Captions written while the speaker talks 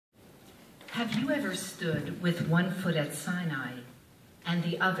Have you ever stood with one foot at Sinai and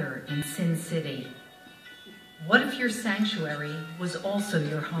the other in Sin City? What if your sanctuary was also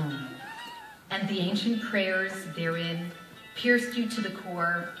your home, and the ancient prayers therein pierced you to the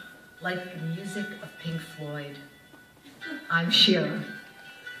core like the music of Pink Floyd? I'm Shira.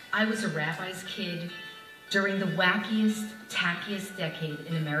 I was a rabbi's kid during the wackiest, tackiest decade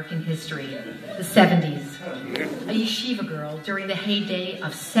in American history, the 70s. A yeshiva girl during the heyday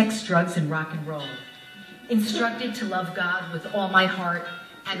of sex, drugs, and rock and roll. Instructed to love God with all my heart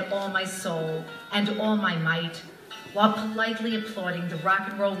and all my soul and all my might, while politely applauding the rock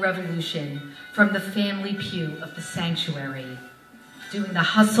and roll revolution from the family pew of the sanctuary. Doing the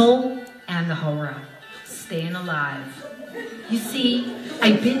hustle and the horror, staying alive. You see,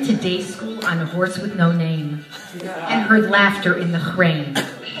 I'd been to day school on a horse with no name and heard laughter in the chrein.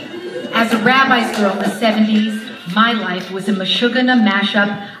 As a rabbi's girl in the 70s, my life was a Meshuggah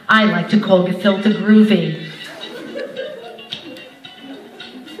mashup I like to call gefilte groovy.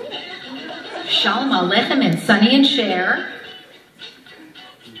 Shalom Aleichem and Sonny and Cher,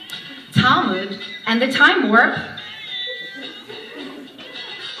 Talmud and the Time Warp,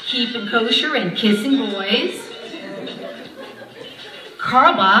 Keeping Kosher and Kissing Boys,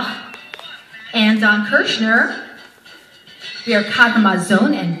 Karlbach and Don Kirshner, Birkat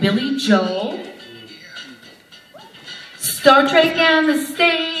Hamazon and Billy Joel, Star Trek and the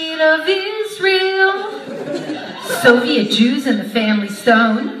State of Israel, Soviet Jews and the Family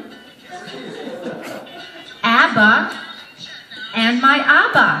Stone, ABBA and my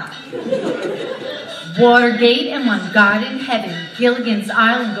Abba, Watergate and One God in Heaven, Gilligan's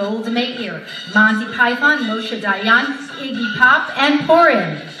Island, Golda Meir, Monty Python, Moshe Dayan, Iggy Pop and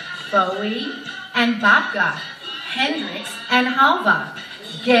Purim, Bowie and Babka, Hendrix and Halva,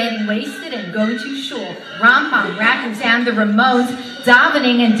 Getting Wasted and Going to Shul, Ram-Pam, Rackers and the Ramones,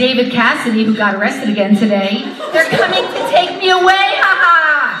 Davening and David Cassidy, who got arrested again today. They're coming to take me away,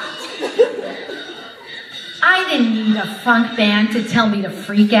 haha! I didn't need a funk band to tell me to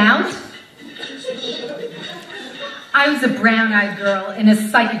freak out. I was a brown-eyed girl in a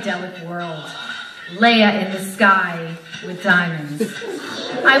psychedelic world, Leia in the sky with diamonds.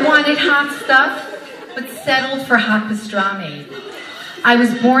 I wanted hot stuff, but settled for hot pastrami. I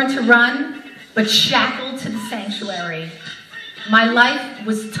was born to run, but shackled to the sanctuary. My life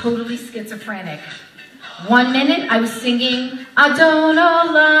was totally schizophrenic. 1 minute I was singing Adon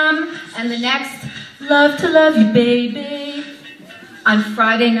Olam, and the next, love to love you, baby. On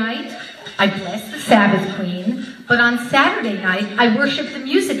Friday night, I blessed the Sabbath Queen, but on Saturday night, I worshiped the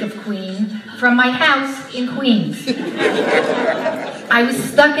music of Queen from my house in Queens. I was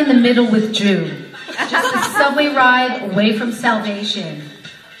stuck in the middle with Jew, just a subway ride away from salvation.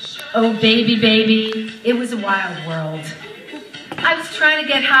 Oh, baby, baby, it was a wild world. I was trying to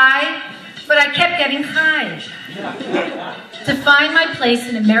get high, but I kept getting high. To find my place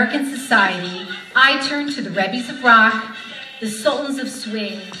in American society, I turned to the Rebbes of rock, the sultans of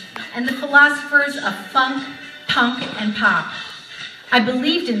swing, and the philosophers of funk, punk, and pop. I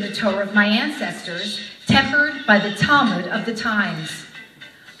believed in the Torah of my ancestors, tempered by the Talmud of the times.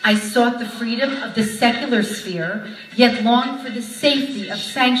 I sought the freedom of the secular sphere, yet longed for the safety of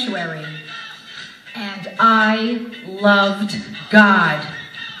sanctuary. And I loved God.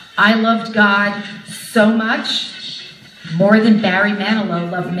 I loved God so much, more than Barry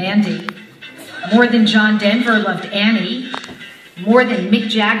Manilow loved Mandy, more than John Denver loved Annie, more than Mick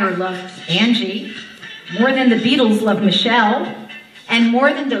Jagger loved Angie, more than the Beatles loved Michelle, and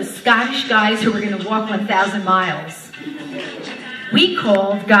more than those Scottish guys who were going to walk 1,000 miles. We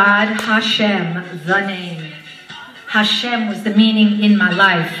called God Hashem, the name. Hashem was the meaning in my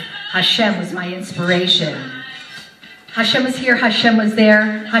life. Hashem was my inspiration. Hashem was here, Hashem was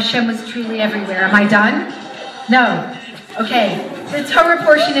there, Hashem was truly everywhere. Am I done? No. Okay. The Torah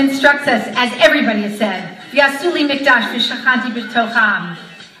portion instructs us, as everybody has said, V'yasuli mikdash v'shachanti b'tocham,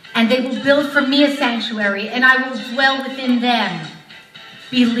 and they will build for me a sanctuary, and I will dwell within them.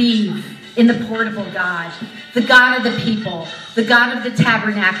 Believe in the portable God, the God of the people, the God of the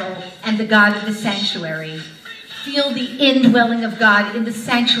tabernacle, and the God of the sanctuary. Feel the indwelling of God in the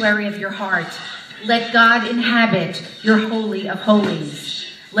sanctuary of your heart. Let God inhabit your holy of holies.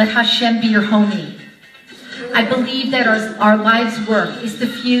 Let Hashem be your homie. I believe that our lives' work is to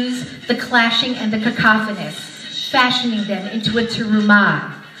fuse the clashing and the cacophonous, fashioning them into a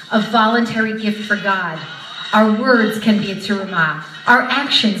terumah, a voluntary gift for God. Our words can be a terumah. Our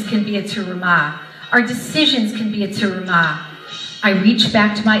actions can be a terumah. Our decisions can be a terumah. I reach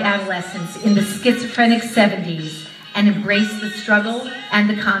back to my adolescence in the schizophrenic 70s and embrace the struggle and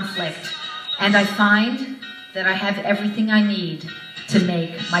the conflict. And I find that I have everything I need to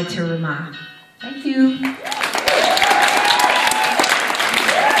make my terumah. Thank you.